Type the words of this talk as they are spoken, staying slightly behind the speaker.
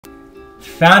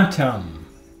Fantom.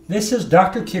 This is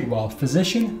Dr. Kidwell,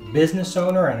 physician, business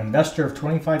owner, and investor of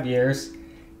 25 years.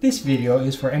 This video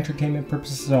is for entertainment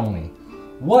purposes only.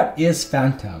 What is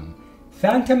Fantom?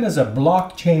 Fantom is a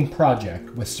blockchain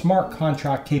project with smart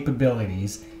contract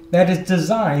capabilities that is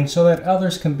designed so that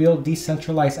others can build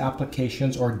decentralized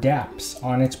applications or dApps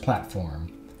on its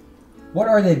platform. What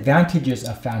are the advantages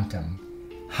of Fantom?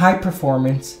 High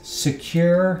performance,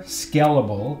 secure,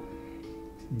 scalable,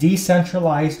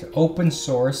 decentralized, open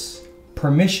source,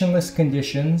 permissionless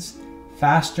conditions,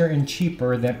 faster and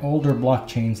cheaper than older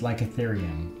blockchains like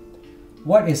Ethereum.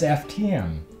 What is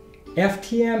FTM?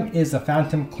 FTM is a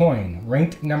Fantom Coin,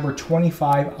 ranked number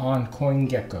 25 on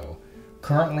CoinGecko,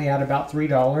 currently at about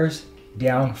 $3,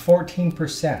 down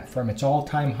 14% from its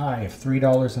all-time high of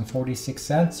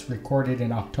 $3.46 recorded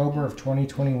in October of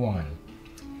 2021.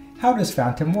 How does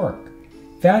Fantom work?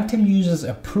 Fantom uses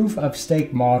a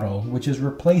proof-of-stake model, which is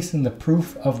replacing the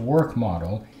proof-of-work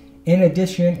model. In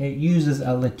addition, it uses a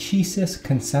Lachesis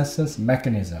consensus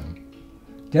mechanism.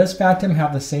 Does Fantom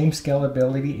have the same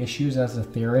scalability issues as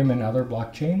Ethereum and other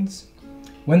blockchains?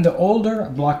 When the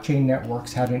older blockchain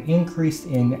networks had an increase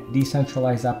in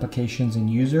decentralized applications and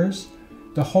users,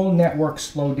 the whole network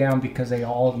slowed down because they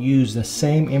all use the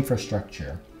same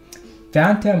infrastructure.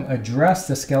 Fantom addressed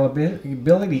the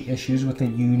scalability issues with a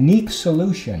unique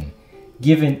solution,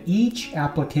 giving each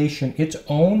application its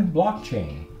own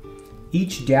blockchain.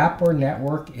 Each dApp or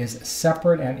network is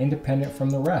separate and independent from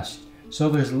the rest, so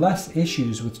there's less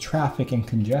issues with traffic and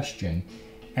congestion,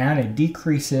 and it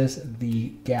decreases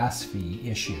the gas fee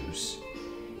issues.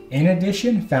 In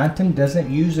addition, Fantom doesn't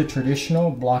use a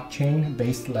traditional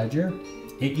blockchain-based ledger.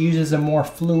 It uses a more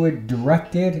fluid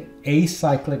directed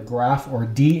Acyclic Graph or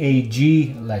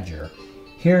DAG ledger.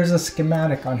 Here's a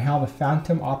schematic on how the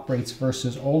Fantom operates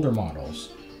versus older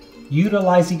models.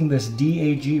 Utilizing this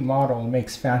DAG model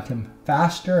makes Fantom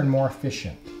faster and more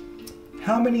efficient.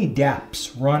 How many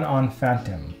dApps run on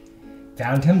Fantom?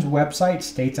 Fantom's website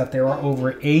states that there are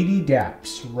over 80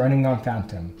 dApps running on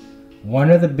Fantom.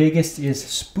 One of the biggest is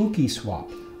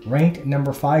SpookySwap, ranked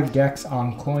number 5 DEX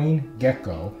on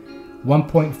CoinGecko,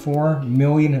 1.4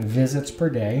 million visits per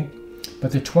day,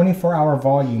 but the 24-hour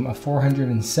volume of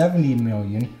 470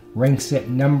 million ranks it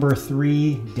number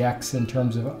 3 DEX in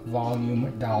terms of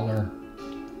volume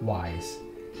dollar-wise.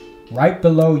 Right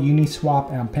below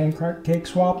Uniswap and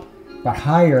PancakeSwap, but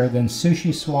higher than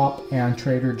SushiSwap and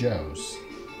Trader Joe's.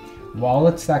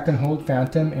 Wallets that can hold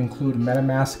Fantom include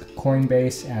MetaMask,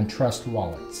 Coinbase, and Trust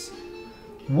wallets.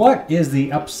 What is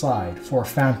the upside for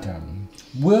Fantom?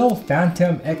 Will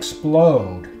Fantom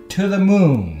explode to the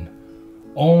moon?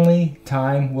 Only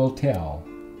time will tell.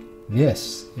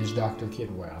 This is Dr.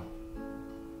 Kidwell.